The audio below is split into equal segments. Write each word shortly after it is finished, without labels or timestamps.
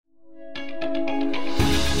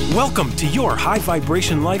Welcome to your High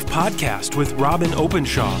Vibration Life podcast with Robin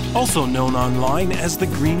Openshaw, also known online as the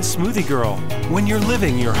Green Smoothie Girl. When you're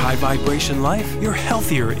living your high vibration life, you're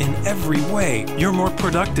healthier in every way. You're more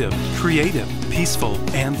productive, creative, peaceful,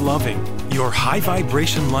 and loving. Your high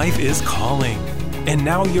vibration life is calling. And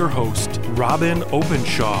now your host, Robin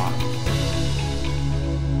Openshaw.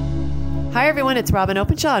 Hi everyone, it's Robin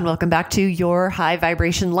Openshaw and welcome back to Your High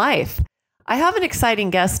Vibration Life. I have an exciting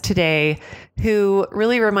guest today who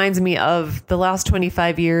really reminds me of the last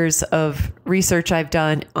 25 years of research I've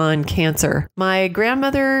done on cancer. My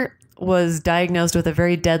grandmother was diagnosed with a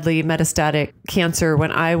very deadly metastatic cancer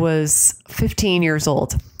when I was 15 years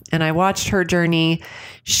old, and I watched her journey.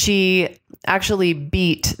 She actually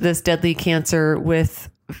beat this deadly cancer with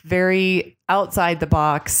very outside the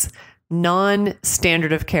box,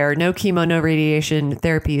 non-standard of care, no chemo, no radiation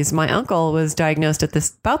therapies. My uncle was diagnosed at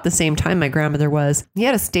about the same time my grandmother was. He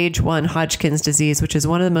had a stage 1 Hodgkin's disease, which is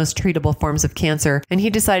one of the most treatable forms of cancer. And he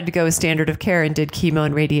decided to go with standard of care and did chemo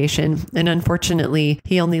and radiation. And unfortunately,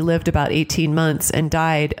 he only lived about 18 months and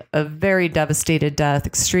died a very devastated death,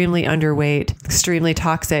 extremely underweight, extremely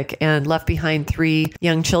toxic, and left behind 3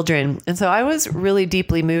 young children. And so I was really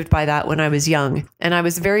deeply moved by that when I was young. And I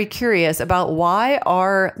was very curious about why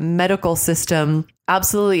our medical system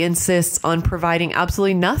absolutely insists on providing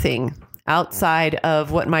absolutely nothing outside of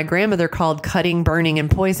what my grandmother called cutting, burning, and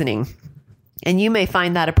poisoning. And you may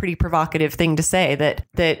find that a pretty provocative thing to say,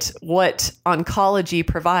 that what oncology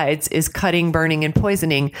provides is cutting, burning, and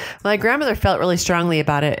poisoning. My grandmother felt really strongly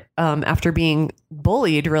about it after being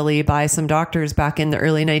bullied really by some doctors back in the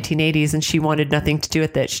early 1980s, and she wanted nothing to do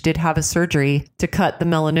with it. She did have a surgery to cut the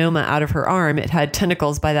melanoma out of her arm. It had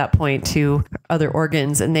tentacles by that point to other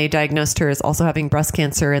organs, and they diagnosed her as also having breast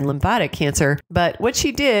cancer and lymphatic cancer. But what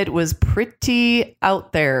she did was pretty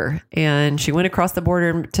out there, and she went across the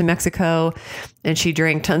border to Mexico, and she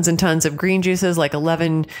drank tons and tons of green juices, like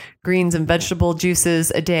 11 greens and vegetable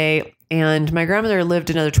juices a day. And my grandmother lived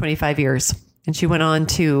another 25 years. And she went on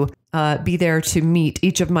to be there to meet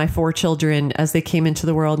each of my 4 children as they came into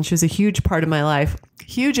the world. And she was a huge part of my life,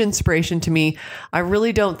 huge inspiration to me. I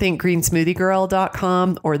really don't think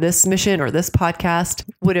greensmoothiegirl.com or this mission or this podcast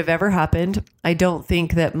would have ever happened. I don't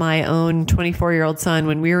think that my own 24-year-old son,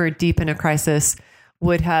 when we were deep in a crisis,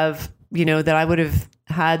 would have, that I would have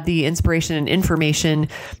had the inspiration and information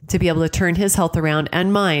to be able to turn his health around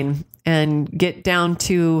and mine and get down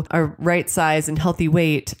to a right size and healthy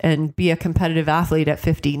weight and be a competitive athlete at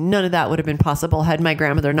 50. None of that would have been possible had my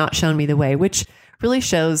grandmother not shown me the way, which really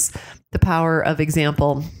shows the power of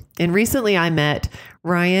example. And recently I met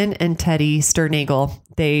Ryan and Teddy Sternagel.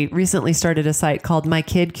 They recently started a site called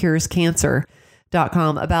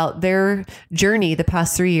MyKidCuresCancer.com about their journey the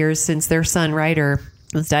past 3 years since their son Ryder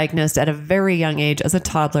was diagnosed at a very young age as a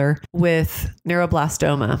toddler with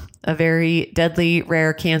neuroblastoma, a very deadly,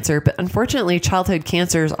 rare cancer. But unfortunately, childhood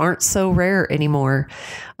cancers aren't so rare anymore.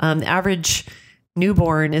 The average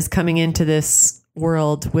newborn is coming into this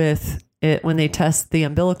world with it, when they test the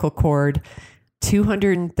umbilical cord,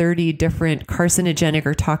 230 different carcinogenic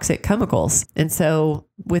or toxic chemicals. And so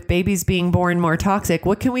with babies being born more toxic,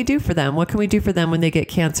 what can we do for them? What can we do for them when they get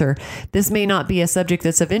cancer? This may not be a subject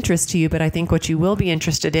that's of interest to you, but I think what you will be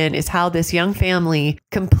interested in is how this young family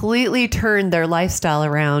completely turned their lifestyle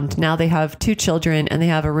around. Now they have 2 children and they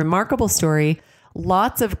have a remarkable story,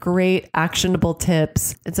 lots of great actionable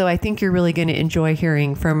tips. And so I think you're really going to enjoy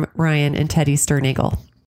hearing from Ryan and Teddy Sternagel.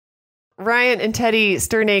 Ryan and Teddy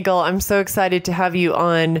Sternagel, I'm so excited to have you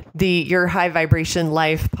on the Your High Vibration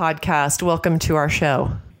Life podcast. Welcome to our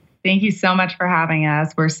show. Thank you so much for having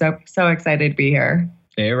us. We're so excited to be here.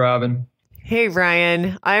 Hey, Robin. Hey,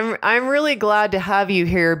 Ryan. I'm really glad to have you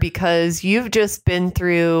here because you've just been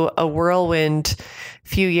through a whirlwind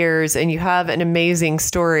few years and you have an amazing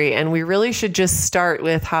story. And we really should just start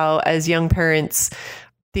with how, as young parents,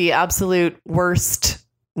 the absolute worst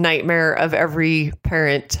nightmare of every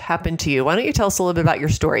parent happened to you. Why don't you tell us a little bit about your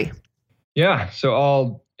story? Yeah, so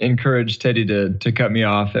I'll encourage Teddy to cut me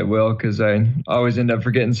off at will because I always end up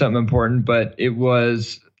forgetting something important. But it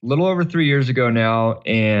was a little over 3 years ago now,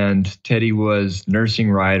 and Teddy was nursing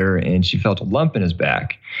Ryder, and she felt a lump in his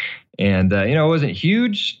back. And, it wasn't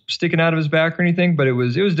huge sticking out of his back or anything, but it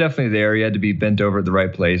was definitely there. He had to be bent over at the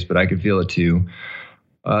right place, but I could feel it too.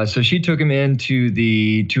 So she took him in to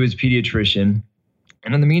his pediatrician.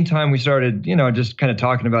 And in the meantime, we started, just kind of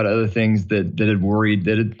talking about other things that had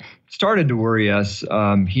started to worry us.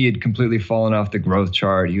 He had completely fallen off the growth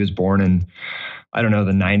chart. He was born in, the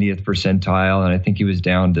 90th percentile. And I think he was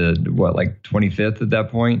down to 25th at that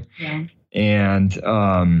point. Yeah. And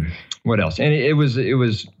what else? And it was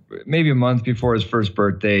maybe a month before his first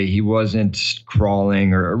birthday, he wasn't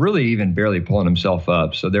crawling or really even barely pulling himself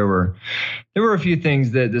up. So there were a few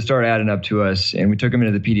things that started adding up to us, and we took him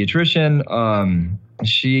into the pediatrician.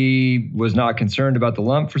 She was not concerned about the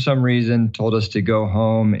lump for some reason, told us to go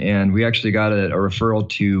home, and we actually got a referral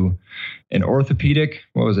to an orthopedic,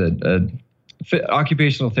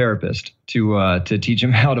 occupational therapist to teach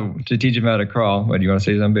him how to crawl. What do you want to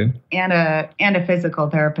say, something? And a physical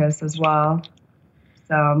therapist as well.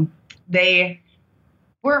 So they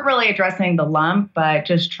weren't really addressing the lump, but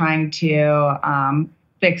just trying to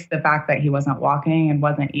fix the fact that he wasn't walking and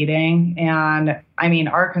wasn't eating. And I mean,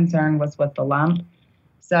 our concern was with the lump.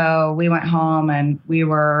 So we went home and we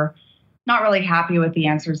were not really happy with the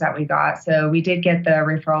answers that we got. So we did get the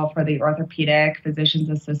referral for the orthopedic physician's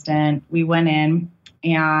assistant. We went in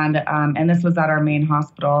and this was at our main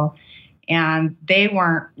hospital, and they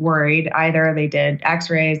weren't worried either. They did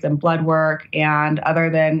x-rays and blood work, and other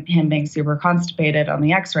than him being super constipated on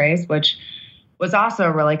the x-rays, which was also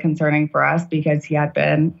really concerning for us because he had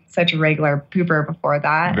been such a regular pooper before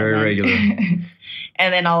that. Very regular.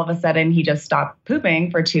 And then all of a sudden he just stopped pooping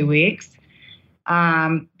for 2 weeks.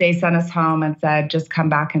 They sent us home and said, just come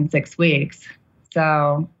back in 6 weeks.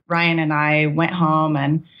 So Ryan and I went home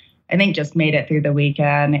and I think just made it through the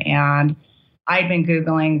weekend. And I'd been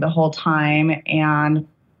Googling the whole time, and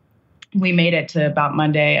we made it to about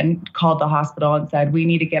Monday and called the hospital and said, we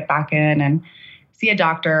need to get back in and see a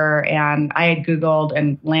doctor. And I had Googled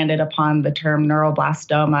and landed upon the term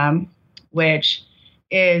neuroblastoma, which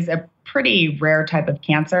is a pretty rare type of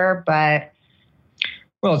cancer, but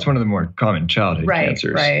well, it's one of the more common childhood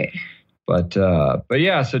cancers. Right. But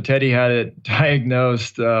yeah, so Teddy had it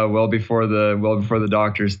diagnosed well before the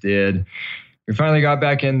doctors did. We finally got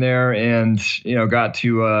back in there and, got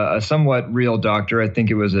to a somewhat real doctor. I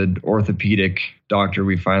think it was an orthopedic doctor.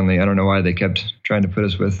 I don't know why they kept trying to put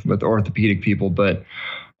us with orthopedic people, but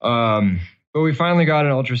we finally got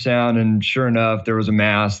an ultrasound, and sure enough, there was a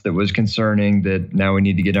mass that was concerning that now we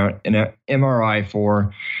need to get an MRI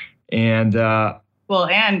for. And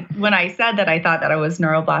and when I said that I thought that it was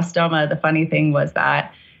neuroblastoma, the funny thing was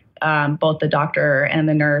that both the doctor and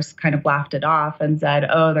the nurse kind of laughed it off and said,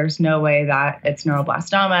 oh, there's no way that it's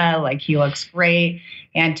neuroblastoma. Like, he looks great.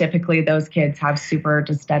 And typically those kids have super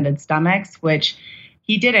distended stomachs, which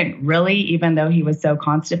he didn't really, even though he was so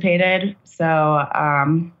constipated. So,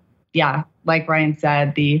 like Ryan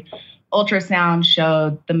said, the ultrasound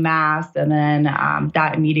showed the mass, and then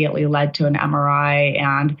that immediately led to an MRI.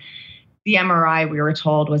 And the MRI, we were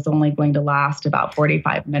told, was only going to last about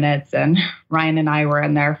 45 minutes. And Ryan and I were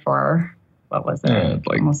in there for, what was it?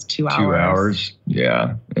 Almost 2 hours. 2 hours.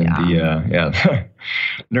 Yeah. And the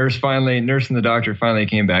nurse and the doctor finally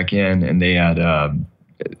came back in, and they had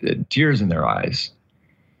tears in their eyes.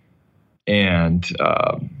 And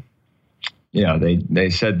they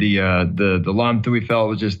said the lump that we felt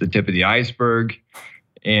was just the tip of the iceberg,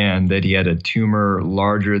 and that he had a tumor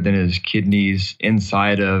larger than his kidneys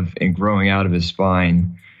inside of and growing out of his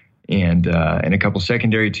spine, and a couple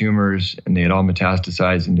secondary tumors, and they had all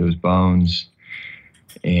metastasized into his bones.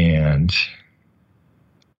 And so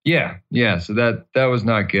that was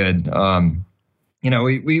not good.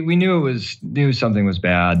 We knew something was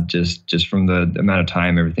bad just from the amount of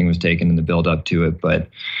time everything was taken in the build up to it, but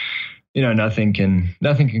nothing can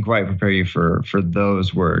quite prepare you for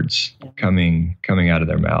those words coming out of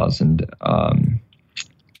their mouths. And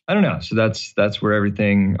I don't know. So that's where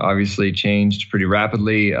everything obviously changed pretty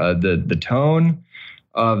rapidly. The tone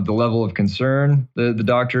of the level of concern, the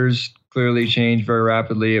doctors clearly changed very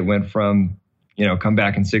rapidly. It went from, come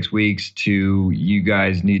back in 6 weeks to you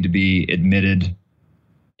guys need to be admitted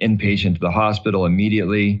inpatient to the hospital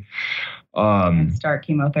immediately. And start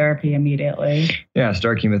chemotherapy immediately. Yeah,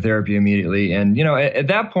 start chemotherapy immediately. And, at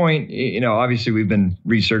that point, obviously we've been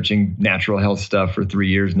researching natural health stuff for 3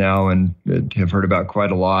 years now and have heard about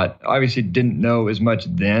quite a lot. Obviously didn't know as much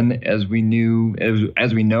then as we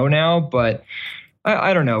know now, but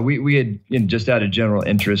I don't know. We had, just out of general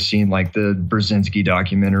interest, seen like the Brzezinski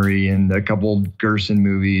documentary and a couple Gerson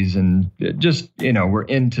movies, and just, we're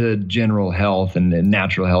into general health and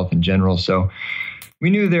natural health in general. So we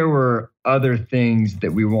knew there were other things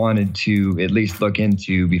that we wanted to at least look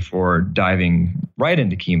into before diving right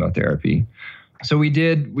into chemotherapy. So we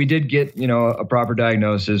did get, a proper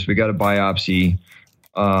diagnosis. We got a biopsy.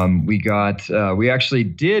 We actually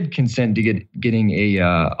did consent to getting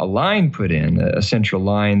a line put in, a central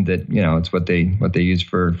line that, it's what they use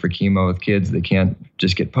for chemo with kids. They can't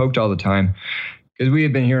just get poked all the time. Because we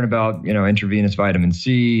had been hearing about, intravenous vitamin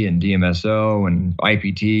C and DMSO and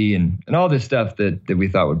IPT and all this stuff that we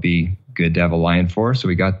thought would be good to have a line for. So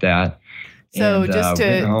we got that. So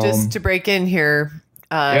And, just to break in here,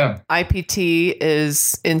 IPT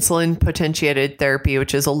is insulin potentiated therapy,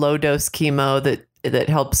 which is a low dose chemo that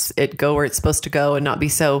helps it go where it's supposed to go and not be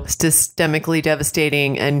so systemically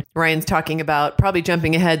devastating. And Ryan's talking about, probably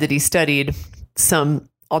jumping ahead, that he studied some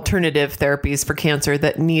alternative therapies for cancer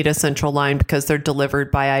that need a central line because they're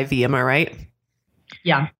delivered by IV. Am I right?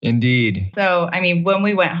 Yeah. Indeed. So, I mean, when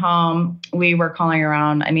we went home, we were calling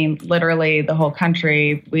around, I mean, literally the whole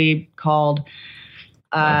country. We called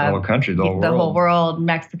the whole country, the whole world,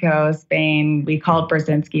 Mexico, Spain. We called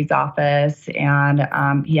Brzezinski's office,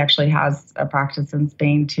 and he actually has a practice in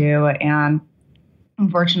Spain too. And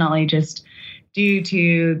unfortunately, just due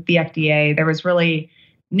to the FDA, there was really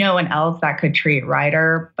no one else that could treat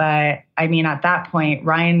Ryder. But I mean, at that point,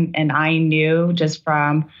 Ryan and I knew just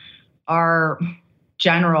from our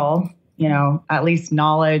general, at least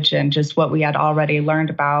knowledge and just what we had already learned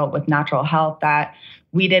about with natural health, that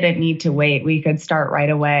we didn't need to wait. We could start right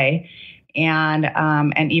away. And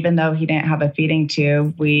even though he didn't have a feeding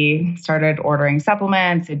tube, we started ordering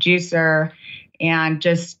supplements, a juicer, and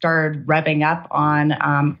just started revving up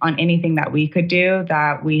on anything that we could do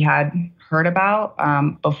that we had heard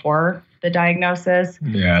about before the diagnosis.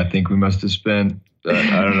 Yeah, I think we must have spent,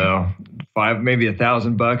 I don't know, maybe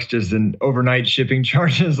 $1,000 just in overnight shipping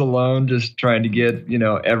charges alone, just trying to get,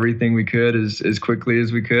 everything we could as quickly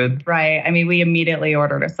as we could. Right. I mean, we immediately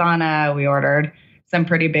ordered a sauna. We ordered some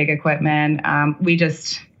pretty big equipment. We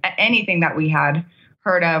just, anything that we had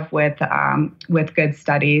heard of with good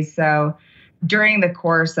studies. So during the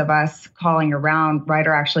course of us calling around,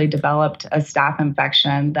 Ryder actually developed a staph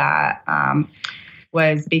infection that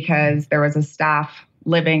was because there was a staph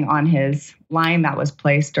living on his line that was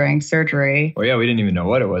placed during surgery. Well, yeah, we didn't even know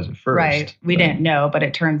what it was at first. Right. We didn't know, but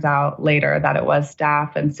it turns out later that it was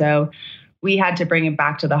staph. And so we had to bring him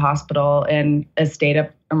back to the hospital in a state of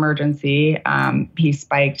emergency. He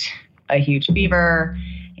spiked a huge fever,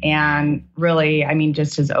 and really, I mean,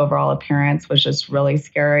 just his overall appearance was just really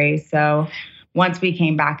scary. So once we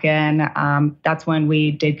came back in, that's when we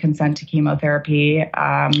did consent to chemotherapy.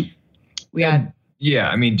 Yeah,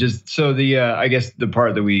 I mean, just so I guess the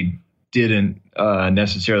part that we didn't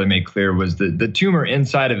necessarily make clear was the tumor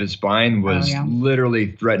inside of his spine was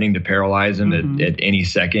literally threatening to paralyze him at any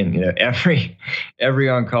second. Every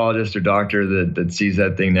oncologist or doctor that sees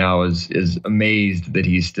that thing now is amazed that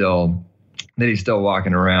he's still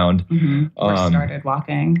walking around. Or started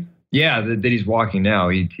walking. Yeah, that he's walking now.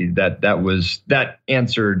 That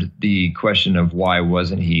answered the question of why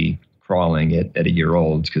wasn't he crawling at a year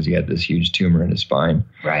old, because he had this huge tumor in his spine.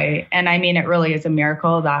 Right. And I mean, it really is a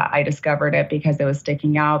miracle that I discovered it because it was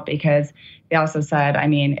sticking out, because they also said, I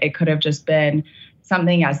mean, it could have just been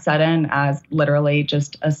something as sudden as literally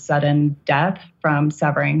just a sudden death from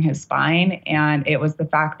severing his spine. And it was the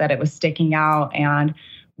fact that it was sticking out, and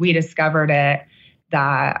we discovered it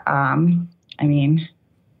that, I mean,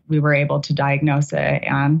 we were able to diagnose it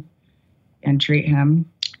and treat him.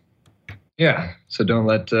 Yeah. So don't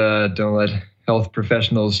let health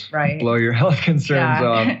professionals blow your health concerns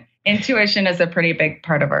off. Intuition is a pretty big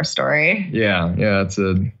part of our story. Yeah. It's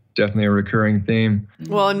definitely a recurring theme.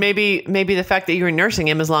 Well, and maybe the fact that you were nursing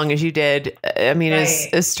him as long as you did, I mean,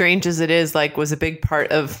 as strange as it is, was a big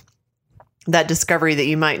part of that discovery that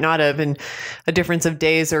you might not have, and a difference of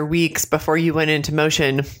days or weeks before you went into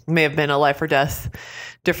motion may have been a life or death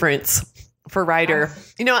difference for Ryder.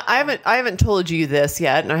 I haven't told you this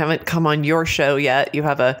yet, and I haven't come on your show yet. You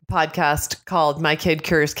have a podcast called My Kid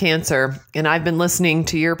Cures Cancer, and I've been listening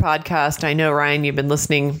to your podcast. I know, Ryan, you've been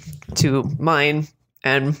listening to mine,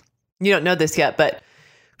 and you don't know this yet, but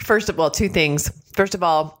first of all, two things. First of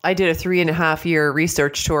all, I did a 3.5 year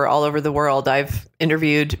research tour all over the world. I've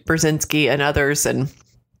interviewed Brzezinski and others, and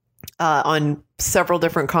on several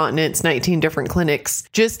different continents, 19 different clinics,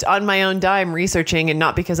 just on my own dime researching, and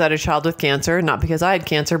not because I had a child with cancer, not because I had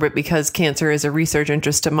cancer, but because cancer is a research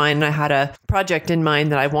interest of mine. And I had a project in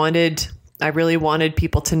mind that I really wanted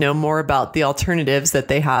people to know more about the alternatives that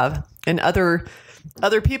they have, and other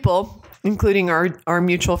people, including our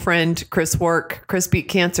mutual friend, Chris Beat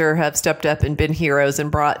Cancer, have stepped up and been heroes and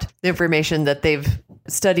brought the information that they've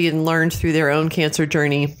studied and learned through their own cancer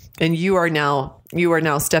journey. And you are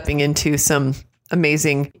now stepping into some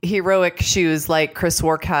amazing heroic shoes like Chris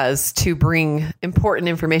Wark has, to bring important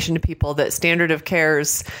information to people that standard of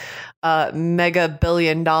care's mega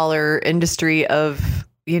billion-dollar industry of,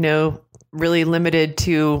 really limited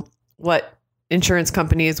to what insurance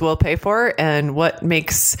companies will pay for and what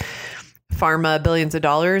makes pharma billions of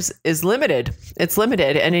dollars is limited. It's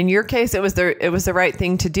limited. And in your case, it was the right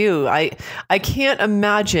thing to do. I can't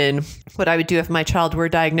imagine what I would do if my child were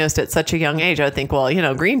diagnosed at such a young age. I would think,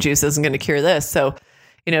 well, green juice isn't going to cure this. So,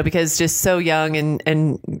 because just so young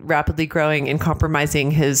and rapidly growing and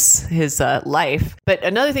compromising his life. But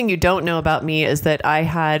another thing you don't know about me is that I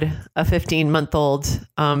had a 15-month-old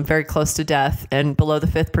very close to death and below the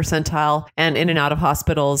 5th percentile and in and out of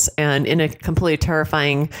hospitals and in a completely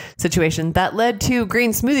terrifying situation that led to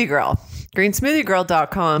Green Smoothie Girl.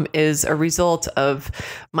 GreenSmoothieGirl.com is a result of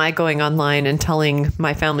my going online and telling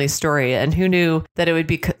my family's story. And who knew that it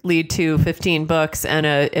would lead to 15 books and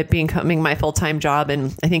it becoming my full-time job.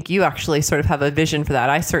 And I think you actually sort of have a vision for that.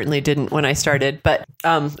 I certainly didn't when I started. But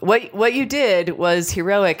what you did was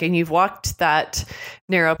heroic, and you've walked that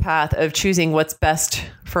narrow path of choosing what's best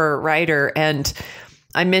for a writer. And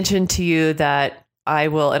I mentioned to you that I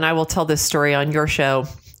will tell this story on your show.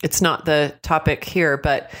 It's not the topic here,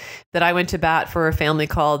 but that I went to bat for a family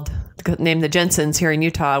named the Jensens here in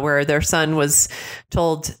Utah, where their son was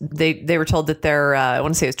told, they were told that their, I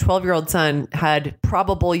want to say his 12-year-old son had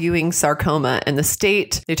probable Ewing sarcoma, and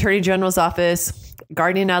the Attorney General's office,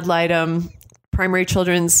 guardian ad litem, Primary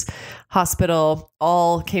Children's Hospital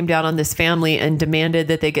all came down on this family and demanded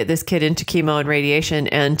that they get this kid into chemo and radiation.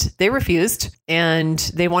 And they refused, and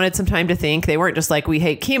they wanted some time to think. They weren't just like, we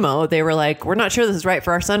hate chemo. They were like, we're not sure this is right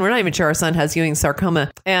for our son. We're not even sure our son has Ewing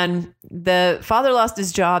sarcoma. And the father lost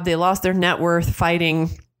his job. They lost their net worth fighting.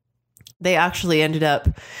 They actually ended up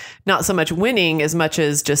not so much winning as much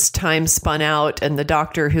as just time spun out. And the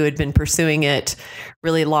doctor who had been pursuing it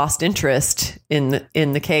really lost interest in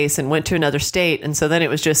the case and went to another state. And so then it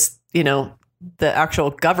was just, the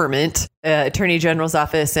actual government, Attorney General's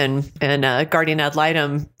office and guardian ad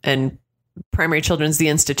litem and Primary Children's, the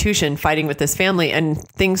institution, fighting with this family, and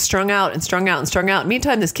things strung out and strung out and strung out.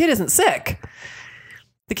 Meantime, this kid isn't sick.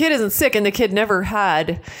 The kid isn't sick, and the kid never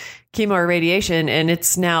had chemo or radiation, and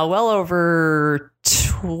it's now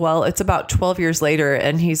it's about 12 years later,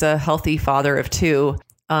 and he's a healthy father of 2.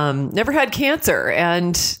 Never had cancer,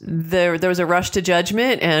 and there was a rush to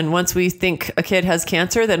judgment. And once we think a kid has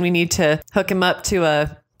cancer, then we need to hook him up to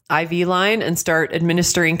a IV line and start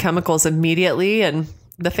administering chemicals immediately. And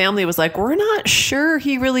the family was like, we're not sure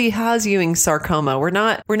he really has Ewing sarcoma. We're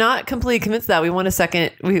not completely convinced that. We want a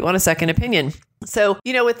second opinion. So,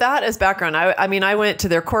 with that as background, I went to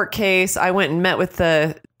their court case. I went and met with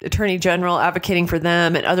the Attorney General advocating for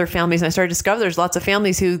them and other families. And I started to discover there's lots of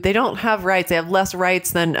families who they don't have rights. They have less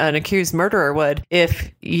rights than an accused murderer would.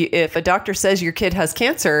 If a doctor says your kid has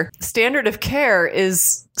cancer, standard of care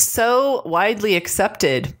is so widely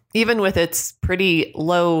accepted, even with its pretty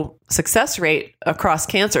low success rate across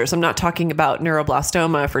cancers. I'm not talking about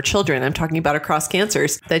neuroblastoma for children. I'm talking about across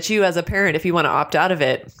cancers, that you as a parent, if you want to opt out of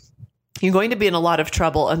it, you're going to be in a lot of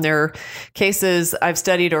trouble. And there are cases I've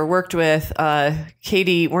studied or worked with,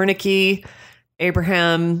 Katie Wernicke,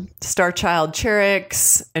 Abraham Starchild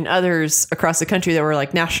Cherix, and others across the country that were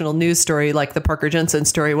like national news story, like the Parker Jensen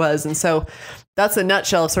story was. And so that's a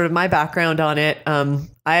nutshell of sort of my background on it.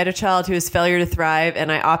 I had a child who was failure to thrive,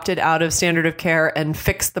 and I opted out of standard of care and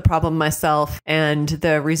fixed the problem myself. And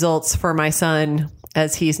the results for my son,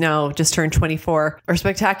 as he's now just turned 24, are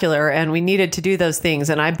spectacular. And we needed to do those things.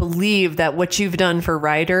 And I believe that what you've done for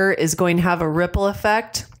Ryder is going to have a ripple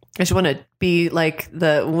effect. I just want to be like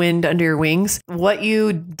the wind under your wings. What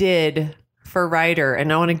you did for Ryder,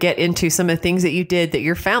 and I want to get into some of the things that you did that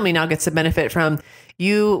your family now gets to benefit from.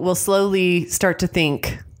 You will slowly start to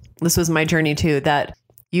think, this was my journey too, that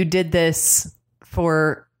you did this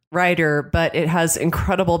for Ryder, but it has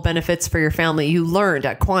incredible benefits for your family. You learned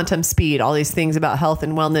at quantum speed all these things about health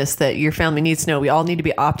and wellness that your family needs to know. We all need to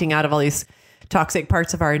be opting out of all these toxic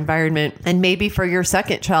parts of our environment. And maybe for your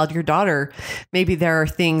second child, your daughter, maybe there are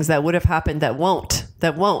things that would have happened that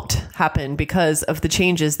won't happen because of the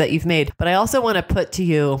changes that you've made. But I also want to put to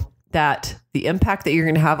you that the impact that you're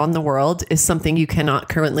going to have on the world is something you cannot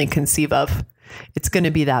currently conceive of. It's going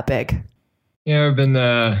to be that big. Yeah, we've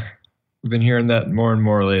been hearing that more and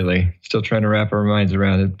more lately. Still trying to wrap our minds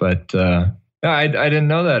around it, but I didn't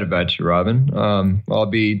know that about you, Robin. I'll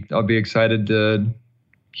be excited to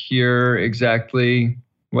hear exactly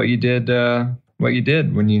what you did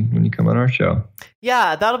when you come on our show.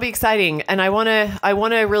 Yeah, that'll be exciting. And I want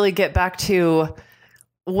to really get back to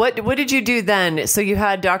what did you do then? So you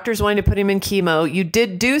had doctors wanting to put him in chemo. You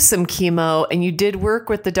did do some chemo and you did work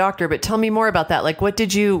with the doctor, but tell me more about that. Like, were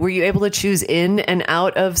you able to choose in and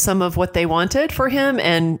out of some of what they wanted for him?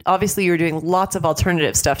 And obviously you were doing lots of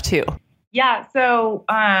alternative stuff too. Yeah. So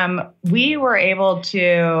we were able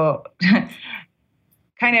to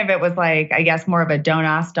kind of, it was like, I guess, more of a don't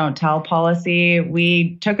ask, don't tell policy.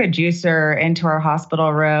 We took a juicer into our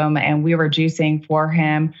hospital room and we were juicing for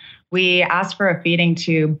him. We asked for a feeding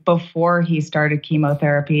tube before he started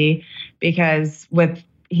chemotherapy because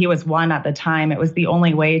he was 1 at the time, it was the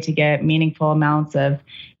only way to get meaningful amounts of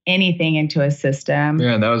anything into his system.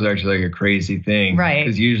 Yeah, and that was actually like a crazy thing. Right.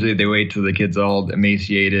 Because usually they wait till the kid's all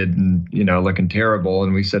emaciated and, looking terrible.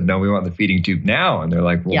 And we said, no, we want the feeding tube now. And they're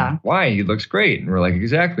like, well, why? He looks great. And we're like,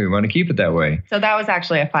 exactly. We want to keep it that way. So that was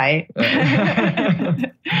actually a fight.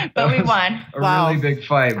 But we won. A really big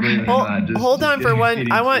fight. Hold on for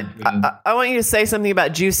one. I want you to say something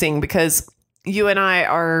about juicing because you and I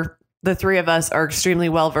are, the three of us are extremely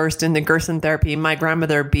well versed in the Gerson therapy. My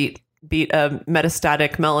grandmother beat a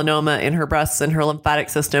metastatic melanoma in her breasts and her lymphatic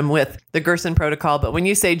system with the Gerson protocol. But when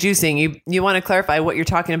you say juicing, you want to clarify what you're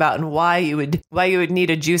talking about and why you would need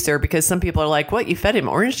a juicer, because some people are like, what, you fed him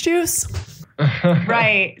orange juice?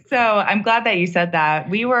 Right. So I'm glad that you said that.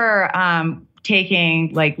 We were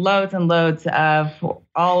taking like loads and loads of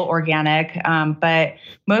all organic, but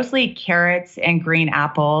mostly carrots and green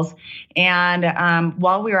apples. And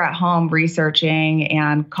while we were at home researching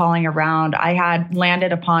and calling around, I had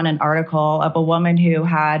landed upon an article of a woman who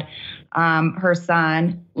had her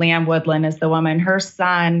son, Leanne Woodland is the woman, her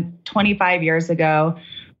son 25 years ago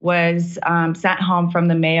was sent home from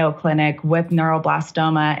the Mayo Clinic with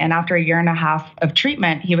neuroblastoma. And after 1.5 years of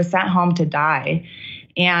treatment, he was sent home to die.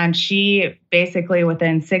 And she basically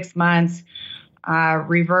within 6 months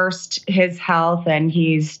reversed his health, and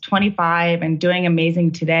he's 25 and doing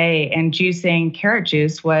amazing today. And juicing carrot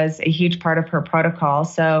juice was a huge part of her protocol.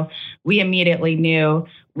 So we immediately knew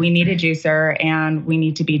we need a juicer and we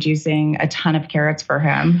need to be juicing a ton of carrots for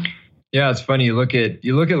him. Yeah, it's funny. You look at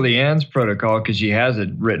Leanne's protocol because she has it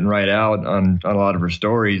written right out on a lot of her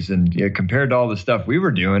stories, and compared to all the stuff we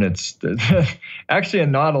were doing, it's actually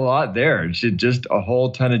not a lot there. It's just a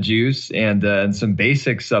whole ton of juice and some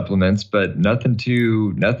basic supplements, but nothing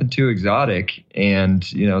too exotic. And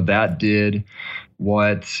that did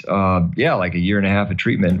what like 1.5 years of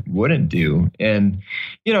treatment wouldn't do. And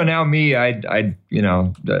now me, I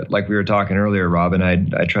like we were talking earlier, Robin,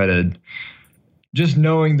 I try to. Just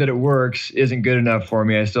knowing that it works isn't good enough for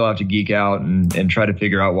me. I still have to geek out and try to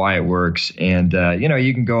figure out why it works. And,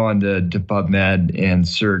 you can go on to PubMed and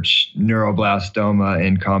search neuroblastoma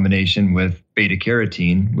in combination with beta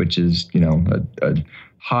carotene, which is, a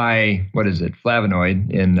high,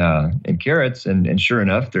 flavonoid in carrots. And sure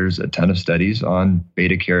enough, there's a ton of studies on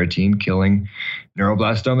beta carotene killing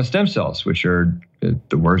neuroblastoma stem cells, which are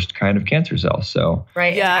the worst kind of cancer cells. So,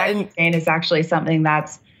 right. Yeah. And is actually something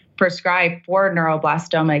that's prescribed for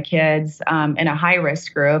neuroblastoma kids in a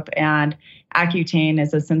high-risk group, and Accutane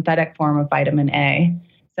is a synthetic form of vitamin A.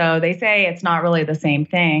 So they say it's not really the same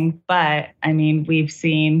thing, but I mean, we've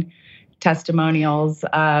seen testimonials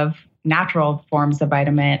of natural forms of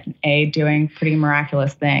vitamin A doing pretty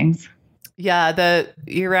miraculous things. Yeah,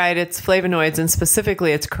 you're right. It's flavonoids, and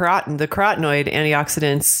specifically it's the carotenoid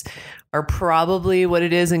antioxidants are probably what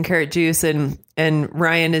it is in carrot juice. And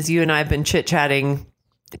Ryan, as you and I have been chit-chatting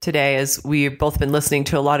today, as we've both been listening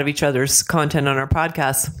to a lot of each other's content on our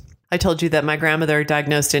podcast, I told you that my grandmother,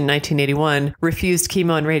 diagnosed in 1981, refused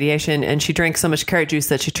chemo and radiation, and she drank so much carrot juice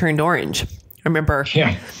that she turned orange. I remember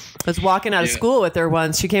I was walking out of school with her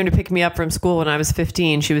once. She came to pick me up from school when I was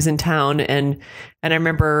 15. She was in town, and I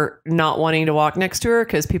remember not wanting to walk next to her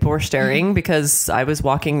because people were staring because I was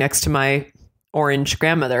walking next to my orange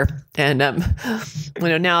grandmother. And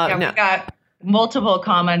now we got multiple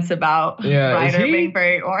comments about Ryder being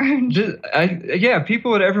very orange.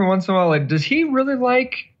 People would every once in a while does he really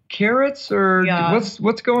like carrots or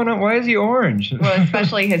what's going on? Why is he orange? Well,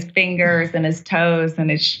 especially his fingers and his toes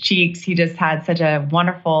and his cheeks. He just had such a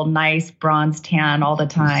wonderful, nice bronze tan all the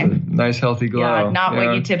time. Nice, healthy glow. Yeah, not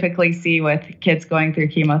what you typically see with kids going through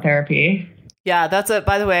chemotherapy. Yeah,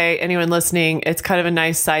 by the way, anyone listening, it's kind of a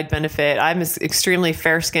nice side benefit. I'm an extremely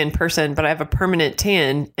fair-skinned person, but I have a permanent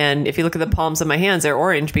tan. And if you look at the palms of my hands, they're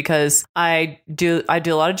orange because I do a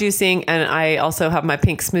lot of juicing, and I also have my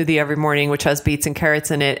pink smoothie every morning, which has beets and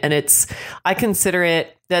carrots in it. And I consider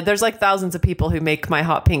it that there's like thousands of people who make my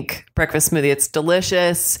hot pink breakfast smoothie. It's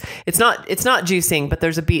delicious. It's not juicing, but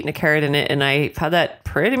there's a beet and a carrot in it. And I've had that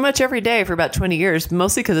pretty much every day for about 20 years,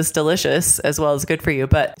 mostly because it's delicious as well as good for you.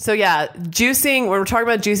 But so yeah, juicing, when we're talking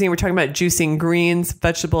about juicing, we're talking about juicing greens,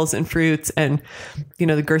 vegetables, and fruits. And,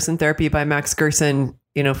 the Gerson therapy by Max Gerson,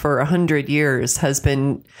 for 100 years has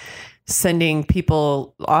been sending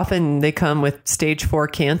people, often they come with stage 4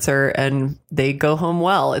 cancer and they go home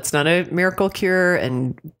well. It's not a miracle cure.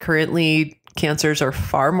 And currently cancers are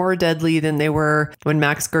far more deadly than they were when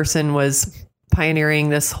Max Gerson was pioneering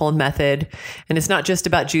this whole method. And it's not just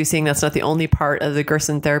about juicing. That's not the only part of the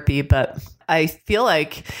Gerson therapy, but I feel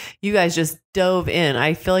like you guys just dove in.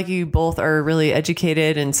 I feel like you both are really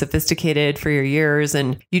educated and sophisticated for your years,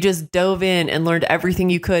 and you just dove in and learned everything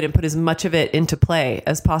you could and put as much of it into play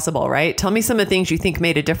as possible, right? Tell me some of the things you think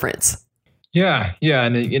made a difference. Yeah.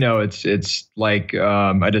 And it's like,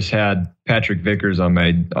 I just had Patrick Vickers on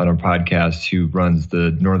a podcast who runs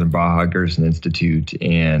the Northern Baja Gerson Institute.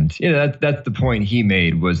 And, that's the point he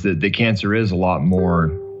made, was that the cancer is a lot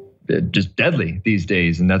more just deadly these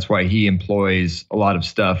days. And that's why he employs a lot of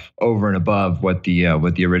stuff over and above what the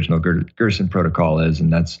original Gerson protocol is.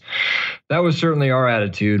 And that was certainly our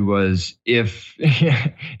attitude, was if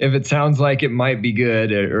it sounds like it might be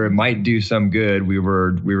good or it might do some good, we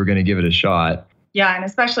were going to give it a shot. Yeah. And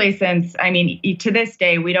especially since, to this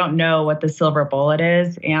day, we don't know what the silver bullet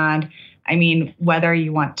is. And whether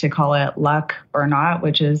you want to call it luck or not,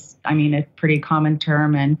 which is, a pretty common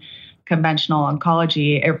term in conventional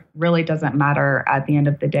oncology, it really doesn't matter at the end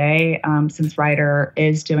of the day, since Ryder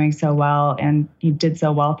is doing so well and he did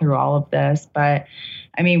so well through all of this. But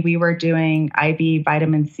we were doing IV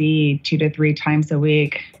vitamin C 2 to 3 times a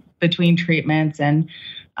week between treatments. And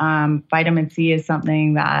vitamin C is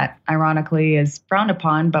something that ironically is frowned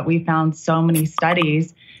upon, but we found so many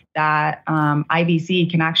studies that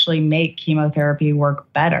IVC can actually make chemotherapy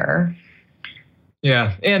work better.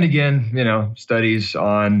 Yeah. And again, studies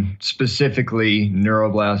on specifically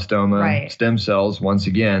neuroblastoma stem cells, once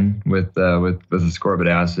again, with ascorbic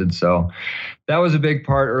acid. So that was a big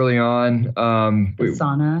part early on. The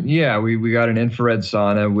sauna. Yeah. We got an infrared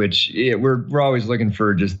sauna, which we're always looking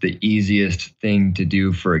for just the easiest thing to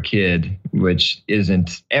do for a kid, which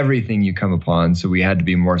isn't everything you come upon. So we had to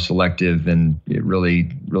be more selective and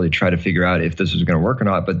really, really try to figure out if this was going to work or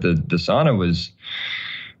not. But the sauna was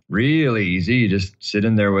really easy. You just sit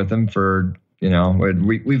in there with them for,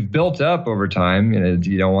 we've built up over time.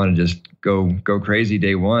 You don't want to just go crazy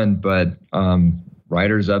day one, but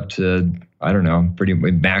Ryder's up to, I don't know, pretty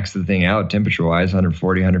max the thing out temperature wise,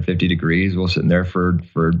 140, 150 degrees. We'll sit in there for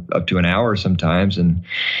up to an hour sometimes. And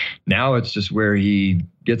now it's just where he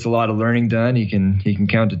gets a lot of learning done. He can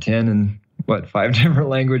count to 10 in 5 different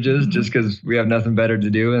languages, just because we have nothing better to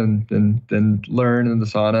do than learn in the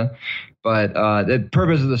sauna. But the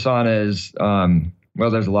purpose of the sauna is,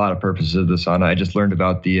 there's a lot of purposes of the sauna. I just learned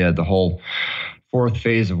about the whole 4th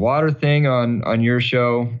phase of water thing on your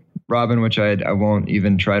show, Robin, which I won't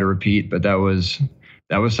even try to repeat. But that was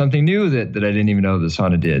something new that I didn't even know the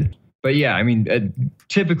sauna did. But yeah,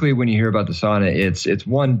 typically when you hear about the sauna, it's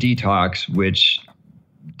one detox, which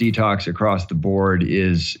detox across the board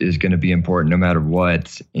is going to be important no matter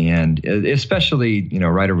what. And especially,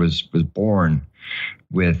 Ryder was born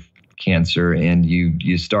with cancer, and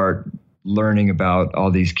you start learning about all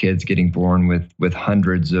these kids getting born with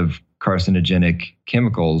hundreds of carcinogenic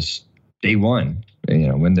chemicals day one,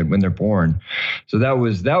 when they're born. So that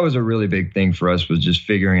was a really big thing for us, was just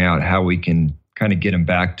figuring out how we can kind of get them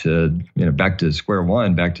back to square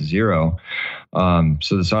one, back to zero.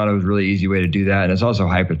 So the sauna was a really easy way to do that. And it's also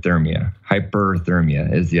hyperthermia.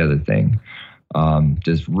 Hyperthermia is the other thing.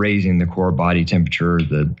 Just raising the core body temperature.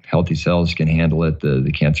 The healthy cells can handle it.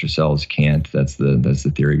 The cancer cells can't. That's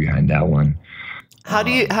the theory behind that one. How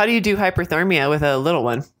do you do hyperthermia with a little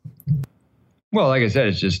one? Well, like I said,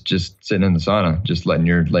 it's just sitting in the sauna, just letting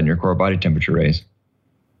your core body temperature raise.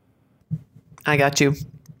 I got you.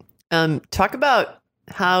 Talk about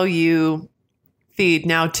how you feed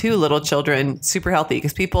now 2 little children super healthy,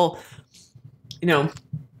 because people,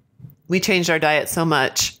 we changed our diet so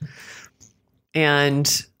much. And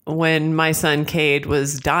when my son Cade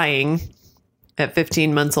was dying at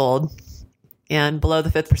 15 months old and below the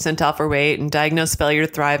 5th percentile for weight and diagnosed failure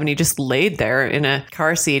to thrive, and he just laid there in a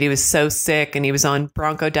car seat. He was so sick, and he was on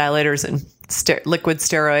bronchodilators and liquid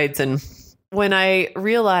steroids. And when I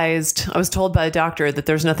realized, I was told by a doctor that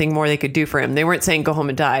there's nothing more they could do for him. They weren't saying go home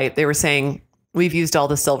and die. They were saying, we've used all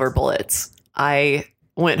the silver bullets. I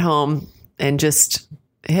went home and just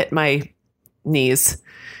hit my knees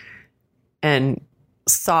and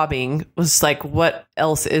sobbing, was like, what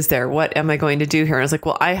else is there? What am I going to do here? And I was like,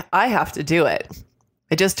 well, I have to do it.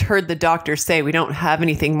 I just heard the doctor say, we don't have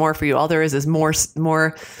anything more for you. All there is more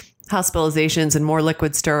hospitalizations and more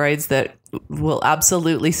liquid steroids that will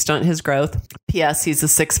absolutely stunt his growth. P.S. He's a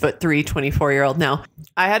 6'3", 24-year-old now.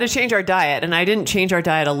 I had to change our diet, and I didn't change our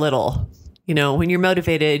diet a little. When you're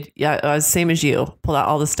motivated, I was same as you, pulled out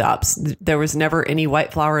all the stops. There was never any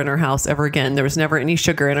white flour in our house ever again. There was never any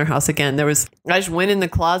sugar in our house again. I just went in the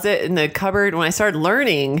closet, in the cupboard. When I started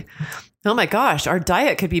learning Oh my gosh, our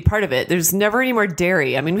diet could be part of it. There's never any more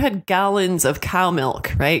dairy. I mean, we had gallons of cow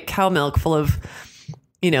milk, right? Cow milk full of,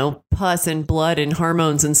 pus and blood and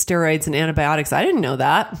hormones and steroids and antibiotics. I didn't know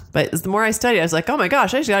that. But the more I studied, I was like, oh my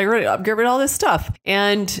gosh, I just got to get rid of all this stuff.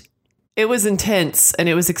 And it was intense and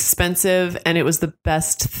it was expensive and it was the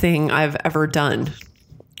best thing I've ever done.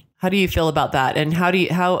 How do you feel about that? And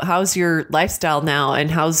how's your lifestyle now?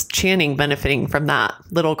 And how's Channing benefiting from that,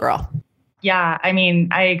 little girl? Yeah, I mean,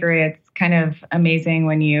 I agree. It's kind of amazing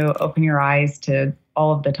when you open your eyes to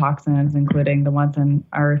all of the toxins, including the ones in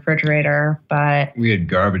our refrigerator. But we had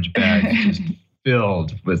garbage bags just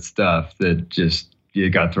filled with stuff that just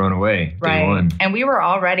got thrown away. Right. Day one. And we were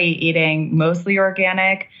already eating mostly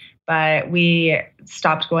organic, but we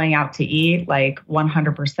stopped going out to eat like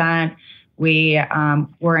 100%. We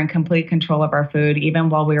were in complete control of our food. Even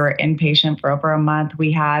while we were inpatient for over a month,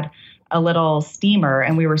 we had a little steamer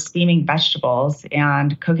and we were steaming vegetables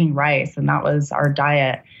and cooking rice. And that was our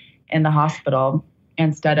diet in the hospital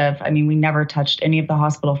instead of, we never touched any of the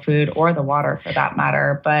hospital food or the water for that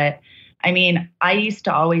matter. But I used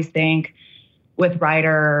to always think with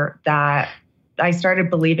Ryder that I started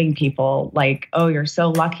believing people like, oh, you're so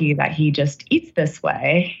lucky that he just eats this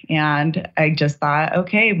way. And I just thought,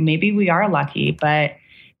 okay, maybe we are lucky. But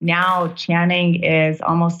now Channing is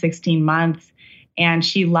almost 16 months and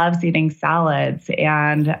she loves eating salads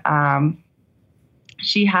and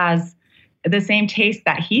she has the same taste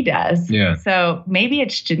that he does. Yeah. So maybe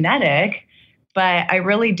it's genetic, but I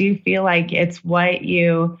really do feel like it's what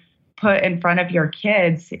you put in front of your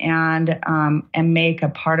kids and make a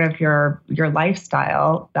part of your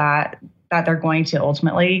lifestyle that they're going to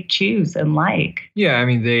ultimately choose and like. Yeah,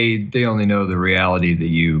 they only know the reality that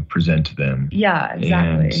you present to them. Yeah,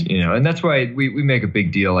 exactly. And that's why we make a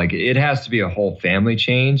big deal. Like it has to be a whole family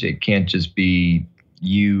change. It can't just be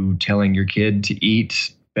you telling your kid to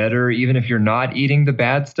eat better, even if you're not eating the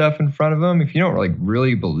bad stuff in front of them. If you don't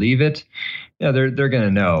really believe it, they're going to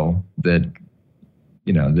know that.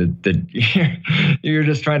 That you're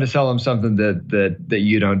just trying to sell them something that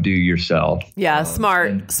you don't do yourself. Yeah,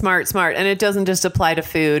 smart. And it doesn't just apply to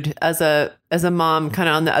food. As a mom, kind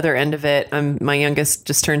of on the other end of it, my youngest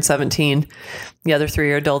just turned 17. The other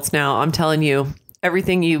 3 are adults now. I'm telling you,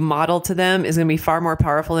 everything you model to them is going to be far more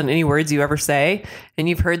powerful than any words you ever say. And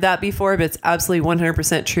you've heard that before, but it's absolutely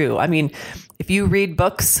 100% true. If you read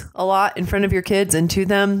books a lot in front of your kids and to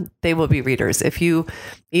them, they will be readers. If you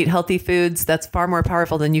eat healthy foods, that's far more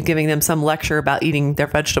powerful than you giving them some lecture about eating their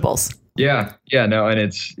vegetables. Yeah. No. And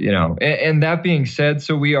it's, and that being said,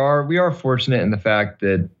 so we are fortunate in the fact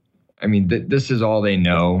that, this is all they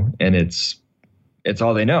know and it's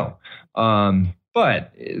all they know.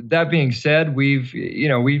 But that being said,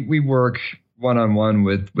 we work one-on-one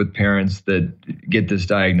with parents that get this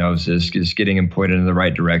diagnosis, just getting them pointed in the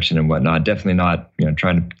right direction and whatnot. Definitely not,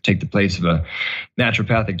 trying to take the place of a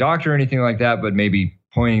naturopathic doctor or anything like that, but maybe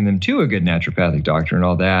pointing them to a good naturopathic doctor and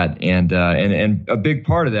all that. And a big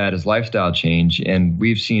part of that is lifestyle change. And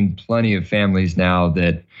we've seen plenty of families now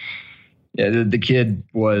that the kid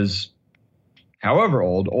was, however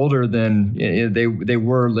older than they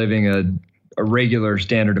were living a regular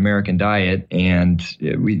standard American diet. And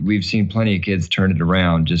we've seen plenty of kids turn it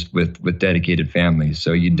around just with dedicated families.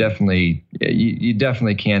 So you definitely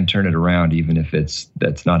can turn it around, even if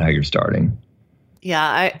that's not how you're starting.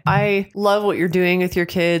 Yeah, I love what you're doing with your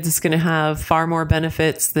kids. It's going to have far more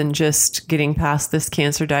benefits than just getting past this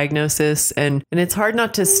cancer diagnosis. And it's hard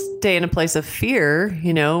not to stay in a place of fear,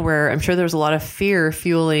 where I'm sure there's a lot of fear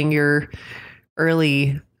fueling your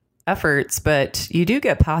early efforts, but you do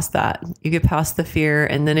get past that. You get past the fear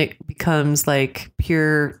and then it becomes like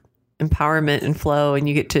pure empowerment and flow. And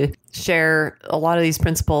you get to share a lot of these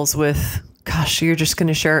principles with, you're just going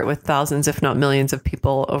to share it with thousands, if not millions of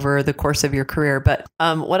people over the course of your career. But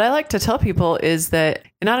what I like to tell people is that,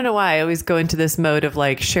 and I don't know why I always go into this mode of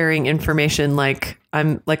like sharing information, like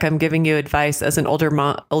I'm giving you advice as an older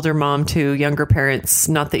mom to younger parents.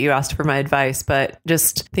 Not that you asked for my advice, but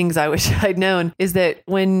just things I wish I'd known, is that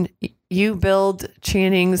when you build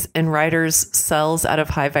Channing's and Ryder's cells out of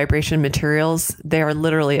high vibration materials, they are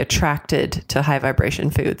literally attracted to high vibration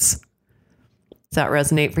foods. Does that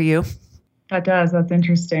resonate for you? That does. That's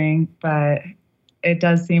interesting. But it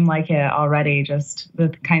does seem like it already, just the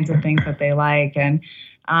kinds of things that they like. And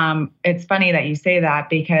it's funny that you say that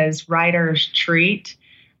because Ryder's treat,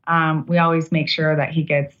 we always make sure that he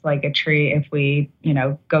gets like a treat if we,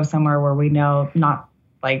 go somewhere where we know not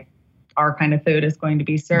like our kind of food is going to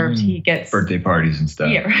be served. He gets birthday parties and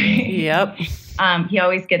stuff. Yeah, right. Yep. He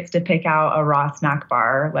always gets to pick out a raw snack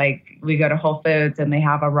bar. Like we go to Whole Foods and they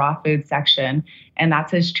have a raw food section, and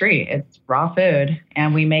that's his treat. It's raw food,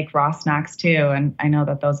 and we make raw snacks too. And I know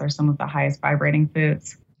that those are some of the highest vibrating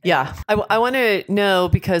foods. Yeah. I want to know,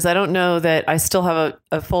 because I don't know that I still have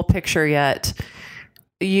a full picture yet.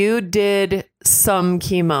 You did some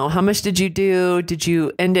chemo. How much did you do? Did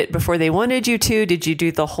you end it before they wanted you to? Did you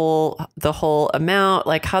do the whole amount?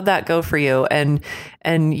 Like, how'd that go for you? And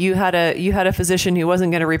you had a physician who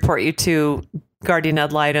wasn't going to report you to guardian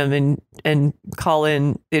ad litem and call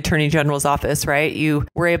in the Attorney General's office, right? You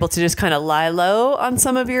were able to just kind of lie low on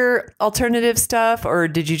some of your alternative stuff, or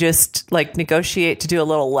did you just like negotiate to do a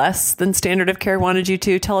little less than standard of care wanted you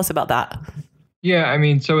to? Tell us about that. Yeah, I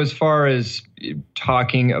mean, so as far as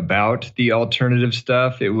talking about the alternative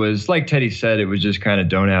stuff, it was like Teddy said, it was just kind of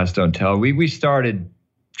don't ask, don't tell. We started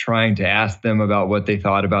trying to ask them about what they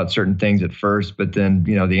thought about certain things at first, but then,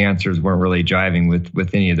 the answers weren't really jiving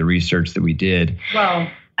with any of the research that we did. Well,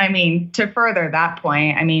 I mean, to further that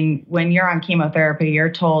point, I mean, when you're on chemotherapy, you're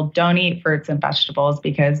told don't eat fruits and vegetables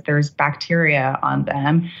because there's bacteria on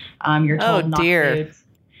them. You're told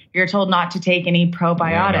You're told not to take any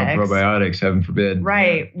probiotics. Yeah, no probiotics, heaven forbid.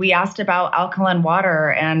 Right. Yeah. We asked about alkaline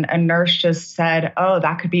water, and a nurse just said, oh,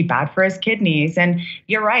 that could be bad for his kidneys. And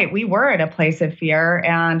you're right. We were at a place of fear.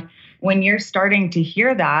 And when you're starting to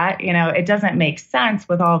hear that, it doesn't make sense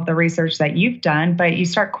with all of the research that you've done, but you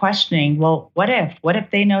start questioning, well, what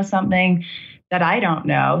if they know something that I don't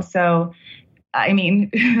know? So, I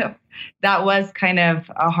mean, that was kind of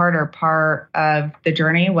a harder part of the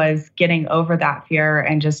journey, was getting over that fear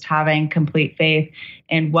and just having complete faith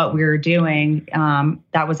in what we were doing.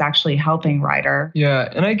 That was actually helping Ryder. Yeah.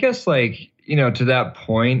 And I guess to that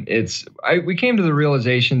point, we came to the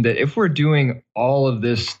realization that if we're doing all of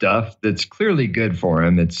this stuff that's clearly good for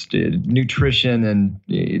him, it's nutrition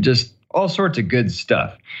and just all sorts of good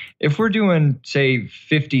stuff. If we're doing, say,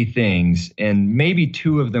 50 things and maybe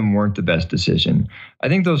 2 of them weren't the best decision, I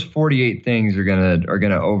think those 48 things are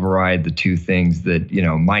gonna override the 2 things that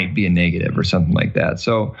might be a negative or something like that.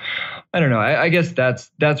 So I don't know. I guess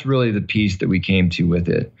that's really the piece that we came to with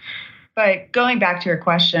it. But going back to your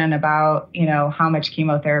question about how much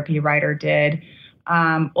chemotherapy Ryder did,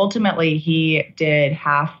 ultimately he did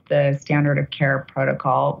half the standard of care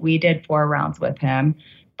protocol. We did 4 rounds with him,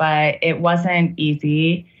 but it wasn't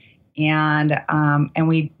easy, and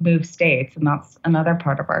we moved states, and that's another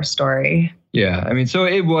part of our story. Yeah, I mean, so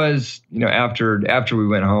it was, after we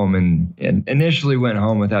went home and initially went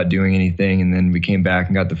home without doing anything, and then we came back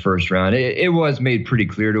and got the first round. It was made pretty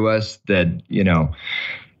clear to us that,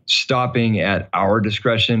 stopping at our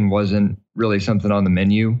discretion wasn't really something on the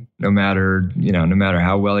menu, no matter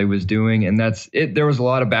how well he was doing. And that's it. There was a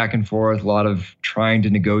lot of back and forth, a lot of trying to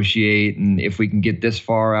negotiate. And if we can get this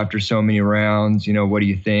far after so many rounds, what do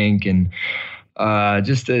you think? And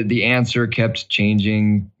just the answer kept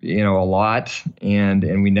changing, a lot. And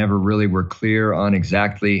we never really were clear on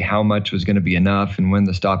exactly how much was going to be enough and when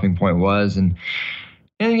the stopping point was. And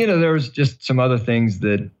there was just some other things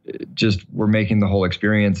that just were making the whole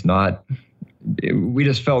experience we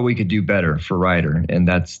just felt we could do better for Ryder. And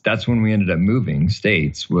that's when we ended up moving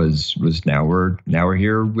states, was now we're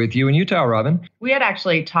here with you in Utah, Robin. We had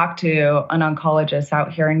actually talked to an oncologist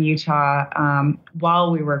out here in Utah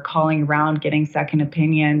while we were calling around getting second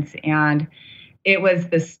opinions. And it was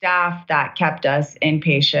the staff that kept us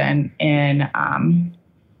inpatient in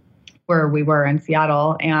where we were in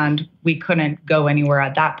Seattle, and we couldn't go anywhere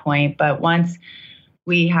at that point. But once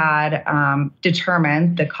we had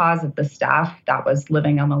determined the cause of the staph that was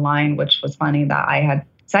living on the line, which was funny that I had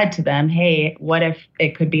said to them, hey, what if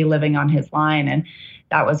it could be living on his line? And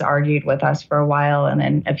that was argued with us for a while. And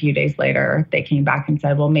then a few days later, they came back and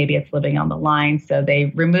said, well, maybe it's living on the line. So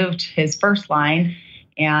they removed his first line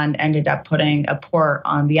and ended up putting a port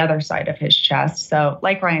on the other side of his chest. So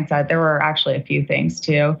like Ryan said, there were actually a few things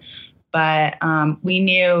too. But we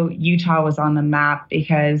knew Utah was on the map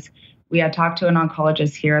because we had talked to an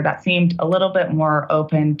oncologist here that seemed a little bit more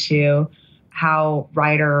open to how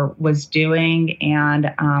Ryder was doing.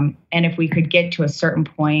 And if we could get to a certain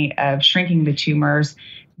point of shrinking the tumors,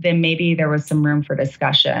 then maybe there was some room for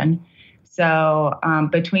discussion. So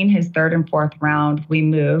between his 3rd and 4th round, we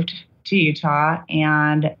moved to Utah.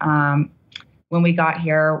 And when we got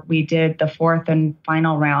here, we did the 4th and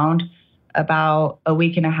final round about a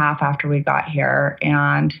week and a half after we got here.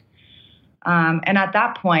 And at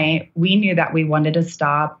that point, we knew that we wanted to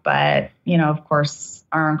stop, but, of course,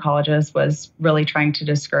 our oncologist was really trying to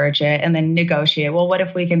discourage it and then negotiate. Well, what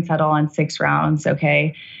if we can settle on 6 rounds?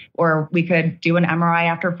 Okay. Or we could do an MRI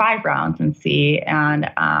after 5 rounds and see. And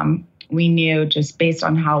we knew just based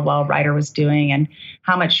on how well Ryder was doing and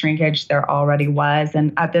how much shrinkage there already was.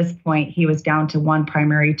 And at this point, he was down to one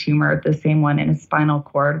primary tumor, the same one in his spinal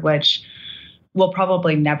cord, which will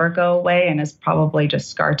probably never go away and is probably just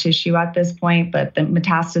scar tissue at this point. But the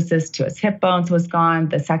metastasis to his hip bones was gone.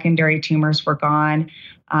 The secondary tumors were gone.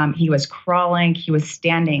 He was crawling. He was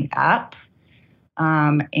standing up.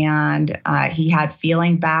 And he had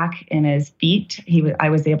feeling back in his feet. I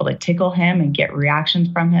was able to tickle him and get reactions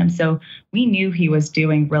from him. So we knew he was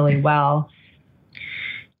doing really well.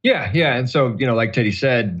 Yeah. And so, like Teddy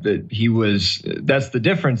said, that's the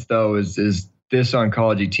difference though, is this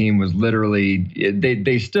oncology team was literally,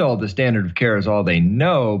 they still, the standard of care is all they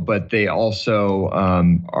know, but they also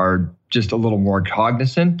are just a little more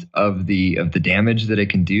cognizant of the damage that it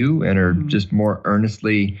can do and are just more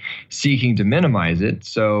earnestly seeking to minimize it.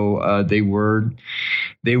 So they were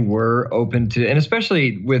open to, and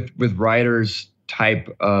especially with Ryder's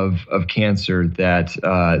type of cancer this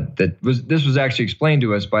was actually explained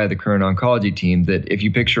to us by the current oncology team, that if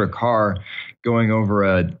you picture a car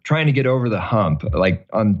trying to get over the hump, like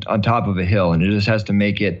on top of a hill, and it just has to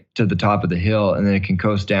make it to the top of the hill and then it can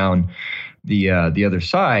coast down the other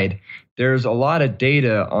side. There's a lot of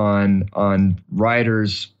data on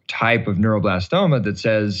Ryder's type of neuroblastoma that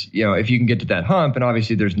says, if you can get to that hump, and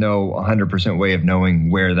obviously there's no 100% way of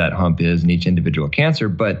knowing where that hump is in each individual cancer,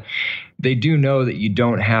 but they do know that you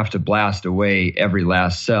don't have to blast away every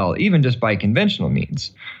last cell, even just by conventional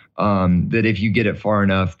means. That if you get it far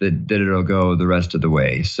enough, that it'll go the rest of the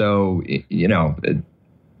way. So,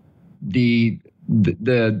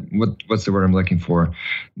 what's the word I'm looking for?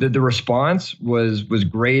 The response was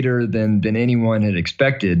greater than anyone had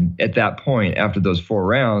expected at that point after those 4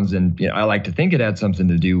 rounds. And I like to think it had something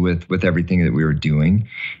to do with everything that we were doing.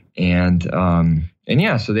 And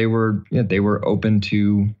so they were open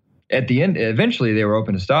to, at the end, eventually they were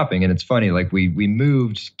open to stopping. And it's funny, like we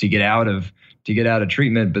moved to get out of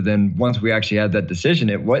treatment, but then once we actually had that decision,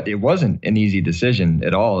 it wasn't an easy decision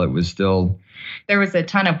at all. It was still, there was a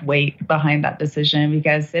ton of weight behind that decision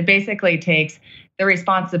because it basically takes the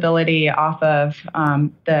responsibility off of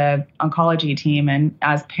the oncology team, and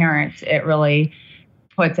as parents, it really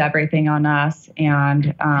puts everything on us.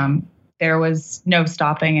 And there was no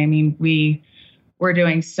stopping. I mean, we were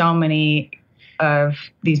doing so many of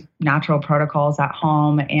these natural protocols at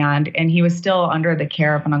home, and he was still under the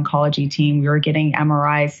care of an oncology team. We were getting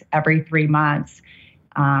MRIs every 3 months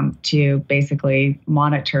to basically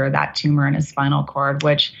monitor that tumor in his spinal cord,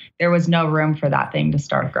 which there was no room for that thing to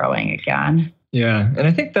start growing again. Yeah, and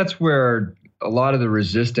I think that's where a lot of the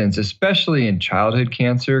resistance, especially in childhood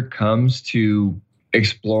cancer, comes to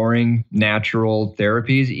exploring natural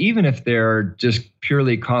therapies, even if they're just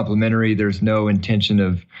purely complementary. There's no intention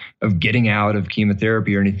of getting out of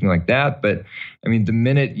chemotherapy or anything like that. But I mean, the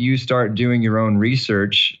minute you start doing your own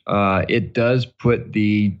research, it does put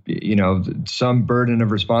some burden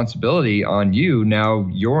of responsibility on you. Now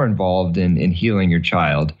you're involved in healing your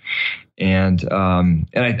child. And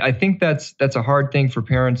I think that's a hard thing for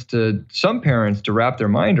some parents to wrap their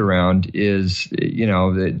mind around is,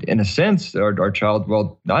 that in a sense, our child,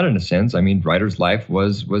 well, not in a sense, I mean, Ryder's life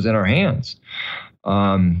was in our hands.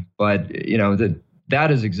 But that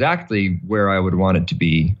is exactly where I would want it to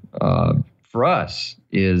be for us,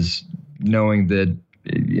 is knowing that,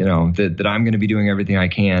 that I'm going to be doing everything I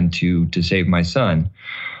can to save my son.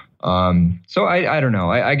 So I don't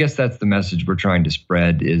know. I guess that's the message we're trying to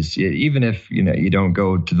spread, is even if, you don't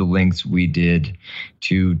go to the lengths we did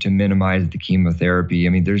to minimize the chemotherapy. I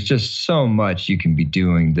mean, there's just so much you can be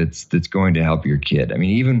doing that's going to help your kid. I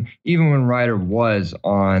mean, even when Ryder was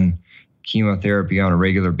on chemotherapy on a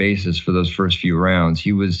regular basis for those first few rounds,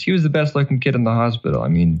 he was the best looking kid in the hospital. I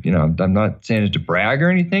mean, I'm not saying it to brag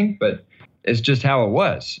or anything, but it's just how it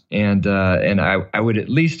was. And I would at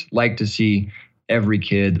least like to see every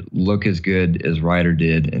kid look as good as Ryder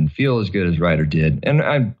did and feel as good as Ryder did. And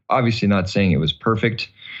I'm obviously not saying it was perfect.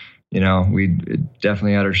 We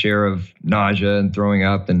definitely had our share of nausea and throwing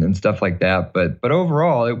up and stuff like that. But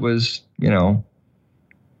overall, it was,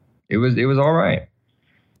 it was all right.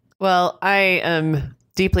 Well, I am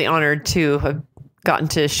deeply honored to have gotten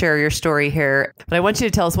to share your story here. But I want you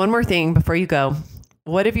to tell us one more thing before you go.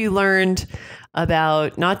 What have you learned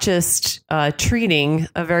about not just treating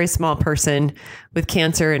a very small person with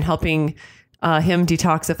cancer and helping him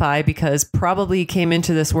detoxify, because probably he came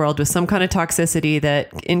into this world with some kind of toxicity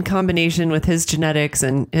that, in combination with his genetics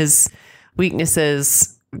and his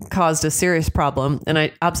weaknesses, caused a serious problem. And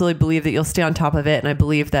I absolutely believe that you'll stay on top of it. And I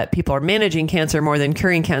believe that people are managing cancer more than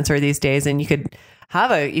curing cancer these days. And you could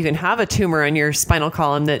you can have a tumor in your spinal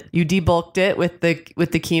column, that you debulked it with the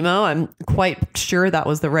chemo. I'm quite sure that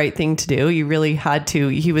was the right thing to do. You really had to.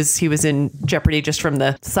 He was in jeopardy just from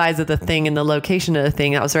the size of the thing and the location of the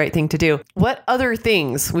thing. That was the right thing to do. What other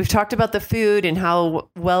things? We've talked about the food and how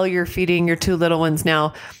well you're feeding your 2 little ones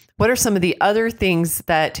now. What are some of the other things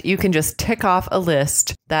that you can just tick off a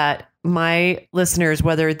list that my listeners,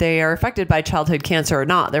 whether they are affected by childhood cancer or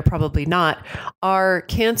not, they're probably not, are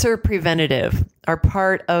cancer preventative, are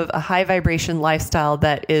part of a high vibration lifestyle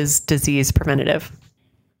that is disease preventative?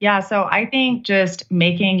 Yeah, so I think just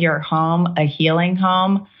making your home a healing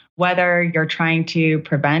home, whether you're trying to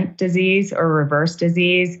prevent disease or reverse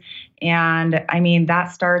disease. And I mean,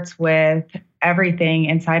 that starts with everything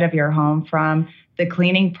inside of your home, from the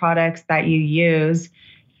cleaning products that you use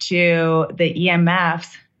to the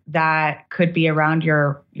EMFs that could be around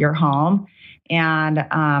your home. And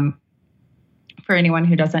for anyone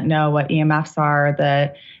who doesn't know what EMFs are,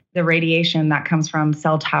 the radiation that comes from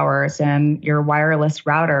cell towers and your wireless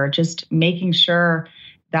router, just making sure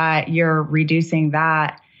that you're reducing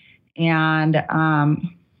that. And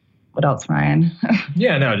what else, Ryan?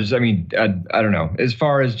 Yeah, no, just, I mean, I don't know. As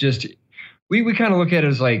far as just, we kind of look at it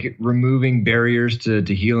as like removing barriers to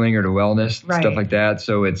healing or to wellness, right, stuff like that.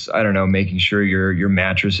 So it's, I don't know, making sure your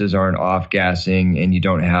mattresses aren't off-gassing and you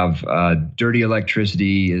don't have dirty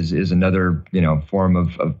electricity is another, form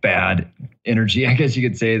of bad energy, I guess you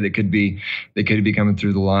could say, that could be coming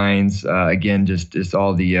through the lines. Again, just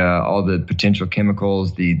all the potential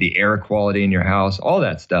chemicals, the air quality in your house, all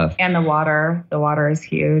that stuff. And the water is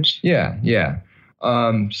huge. Yeah.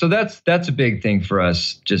 So that's a big thing for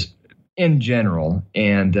us, just in general.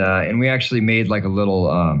 And we actually made like a little,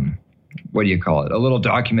 what do you call it? A little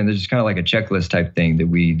document that's just kind of like a checklist type thing that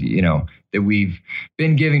we've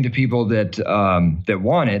been giving to people that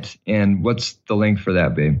want it. And what's the link for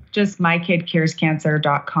that, babe? Just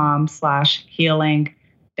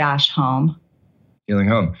mykidcurescancer.com/healing-home. Healing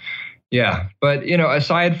home. Yeah. But,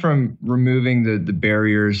 aside from removing the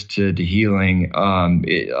barriers to healing,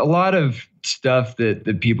 a lot of stuff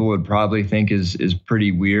that people would probably think is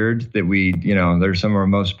pretty weird that there's some of our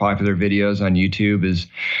most popular videos on YouTube is,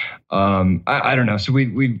 I don't know. So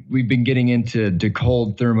we've been getting into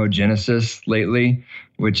cold thermogenesis lately,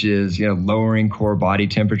 which is, lowering core body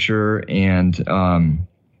temperature and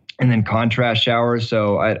then contrast showers.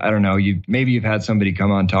 So I don't know, you've had somebody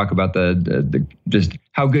come on talk about the just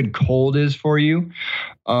how good cold is for you.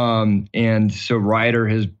 And so Ryder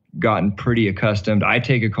has gotten pretty accustomed. I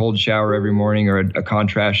take a cold shower every morning, or a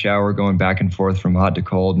contrast shower, going back and forth from hot to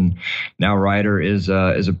cold. And now Ryder is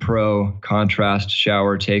a pro contrast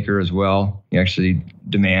shower taker as well. He actually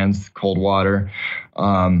demands cold water.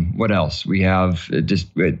 What else? We have just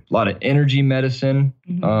a lot of energy medicine.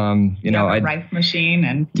 A Rife machine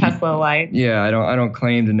and Tesla light. Yeah, I don't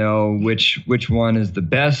claim to know which one is the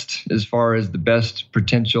best as far as the best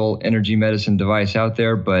potential energy medicine device out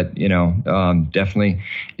there, but definitely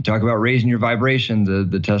you talk about raising your vibration.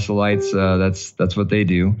 The Tesla lights, that's what they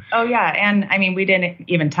do. Oh yeah, and I mean, we didn't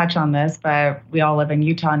even touch on this, but we all live in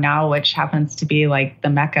Utah now, which happens to be like the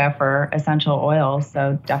mecca for essential oils.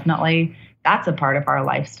 So definitely, that's a part of our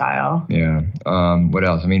lifestyle. Yeah. What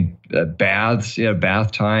else? I mean, baths. Yeah,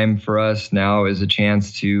 bath time for us now is a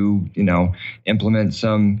chance to, implement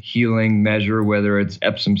some healing measure, whether it's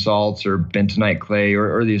Epsom salts or bentonite clay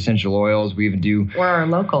or the essential oils. We even do. Or our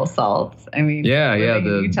local salts. I mean,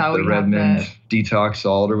 the Utah, Redmond detox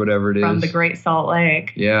salt or whatever it is. From the Great Salt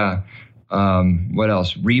Lake. Yeah. What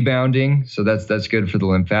else? Rebounding. So that's good for the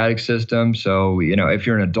lymphatic system. So, if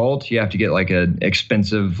you're an adult, you have to get like an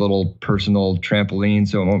expensive little personal trampoline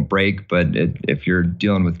so it won't break. But if you're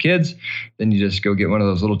dealing with kids, then you just go get one of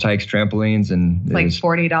those little Tykes trampolines. And it's like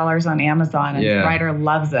 $40 on Amazon. And Ryder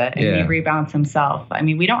loves it. And he rebounds himself. I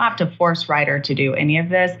mean, we don't have to force Ryder to do any of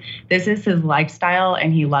this. This is his lifestyle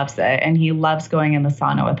and he loves it. And he loves going in the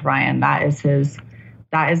sauna with Ryan. That is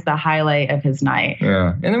the highlight of his night.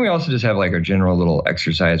 Yeah. And then we also just have like our general little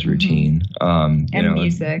exercise routine. And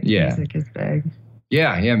music. Yeah. Music is big.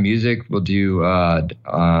 Yeah. Music. We'll do,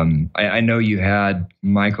 I know you had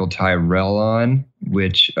Michael Tyrell on,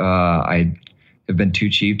 which I have been too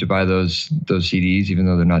cheap to buy those CDs, even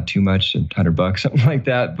though they're not too much, $100, something like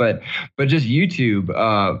that. But just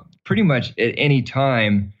YouTube, pretty much at any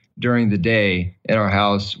time during the day in our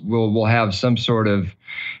house, we'll have some sort of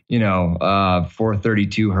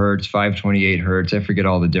 432 hertz, 528 hertz. I forget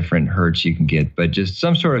all the different hertz you can get, but just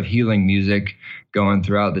some sort of healing music going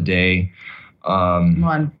throughout the day.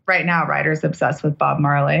 Right now, Ryder's obsessed with Bob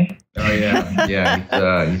Marley. Oh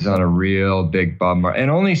yeah. He's on a real big Bob Marley, and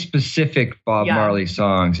only specific Bob Marley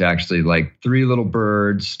songs, actually, like Three Little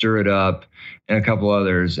Birds, Stir It Up, and a couple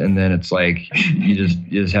others. And then it's like, you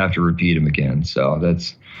just have to repeat them again. So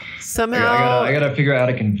that's somehow I gotta figure out how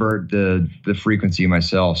to convert the frequency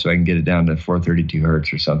myself so I can get it down to 432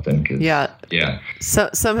 hertz or something. So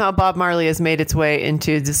somehow Bob Marley has made its way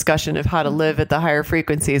into a discussion of how to live at the higher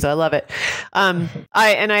frequencies. I love it.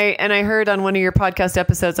 I heard on one of your podcast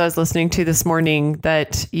episodes I was listening to this morning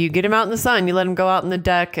that you get him out in the sun, you let him go out on the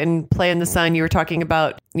deck and play in the sun. You were talking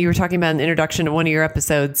about in the introduction to one of your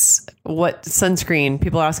episodes, what sunscreen,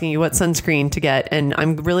 people asking you what sunscreen to get. And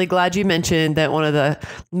I'm really glad you mentioned that one of the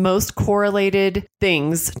most correlated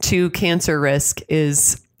things to cancer risk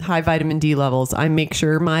is high vitamin D levels. I make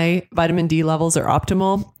sure my vitamin D levels are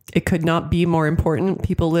optimal. It could not be more important.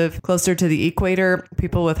 People live closer to the equator.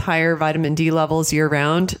 People with higher vitamin D levels year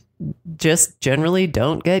round just generally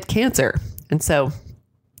don't get cancer.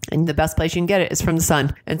 And the best place you can get it is from the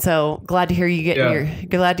sun. And so glad to hear you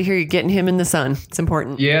getting him in the sun. It's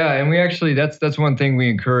important. Yeah. And we actually, that's one thing we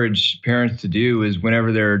encourage parents to do is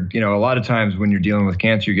whenever they're, a lot of times when you're dealing with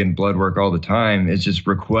cancer, you're getting blood work all the time, is just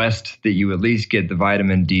request that you at least get the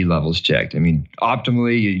vitamin D levels checked. I mean,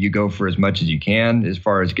 optimally you go for as much as you can as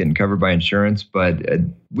far as getting covered by insurance, but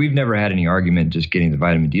we've never had any argument just getting the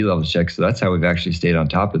vitamin D levels checked. So that's how we've actually stayed on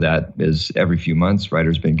top of that, is every few months,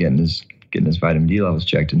 Ryder's been getting his vitamin D levels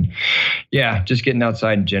checked. And just getting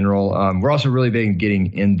outside in general. We're also really big in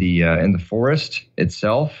getting in the forest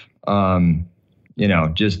itself.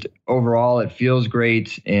 Just overall, it feels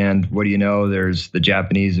great. And what do you know? There's the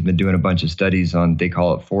Japanese have been doing a bunch of studies on, they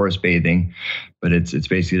call it forest bathing, but it's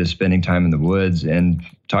basically just spending time in the woods. And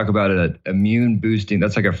talk about an immune boosting.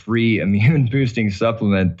 That's like a free immune boosting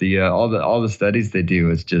supplement. All the studies they do,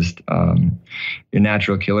 it's just your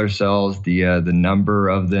natural killer cells, the number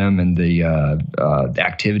of them, and the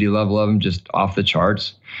activity level of them just off the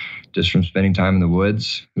charts, just from spending time in the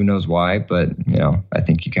woods. Who knows why? But I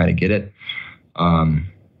think you kind of get it.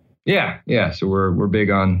 So we're big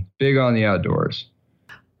on the outdoors.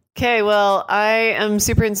 Okay, well, I am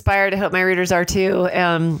super inspired. I hope my readers are too.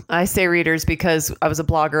 I say readers because I was a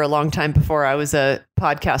blogger a long time before I was a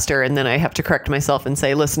podcaster, and then I have to correct myself and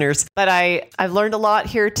say listeners. But I've learned a lot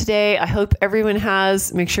here today. I hope everyone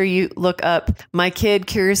has. Make sure you look up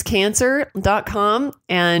mykidcurescancer.com,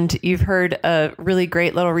 and you've heard a really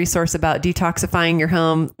great little resource about detoxifying your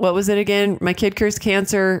home. What was it again?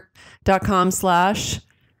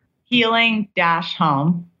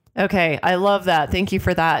 mykidcurescancer.com/healing-home. Okay. I love that. Thank you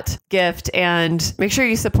for that gift. And make sure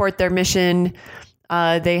you support their mission.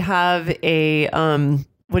 They have a,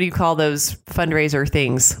 what do you call those fundraiser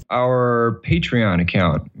things? Our Patreon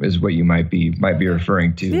account is what you might be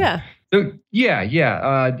referring to. Yeah. So,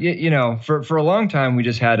 for a long time, we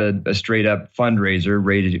just had a straight up fundraiser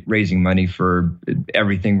raising money for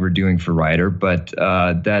everything we're doing for Ryder. But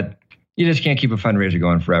that, you just can't keep a fundraiser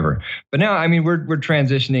going forever. But now, I mean, we're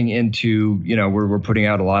transitioning into, we're putting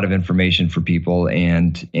out a lot of information for people,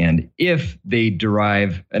 and if they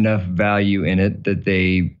derive enough value in it that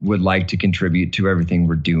they would like to contribute to everything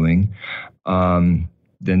we're doing, then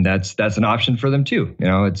that's an option for them too.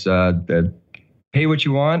 It's pay what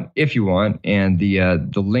you want if you want, and the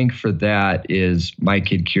link for that is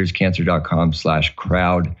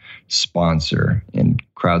mykidcurescancer.com/crowd sponsor, and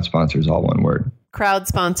crowd sponsor is all one word. Crowd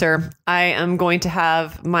sponsor. I am going to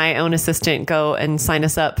have my own assistant go and sign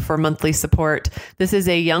us up for monthly support. This is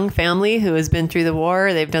a young family who has been through the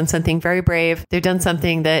war. They've done something very brave. They've done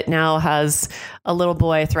something that now has a little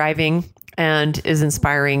boy thriving and is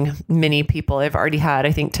inspiring many people. They've already had,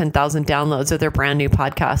 I think, 10,000 downloads of their brand new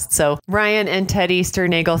podcast. So Ryan and Teddy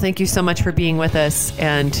Sternagel, thank you so much for being with us,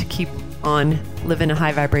 and keep on living a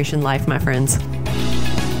high vibration life, my friends.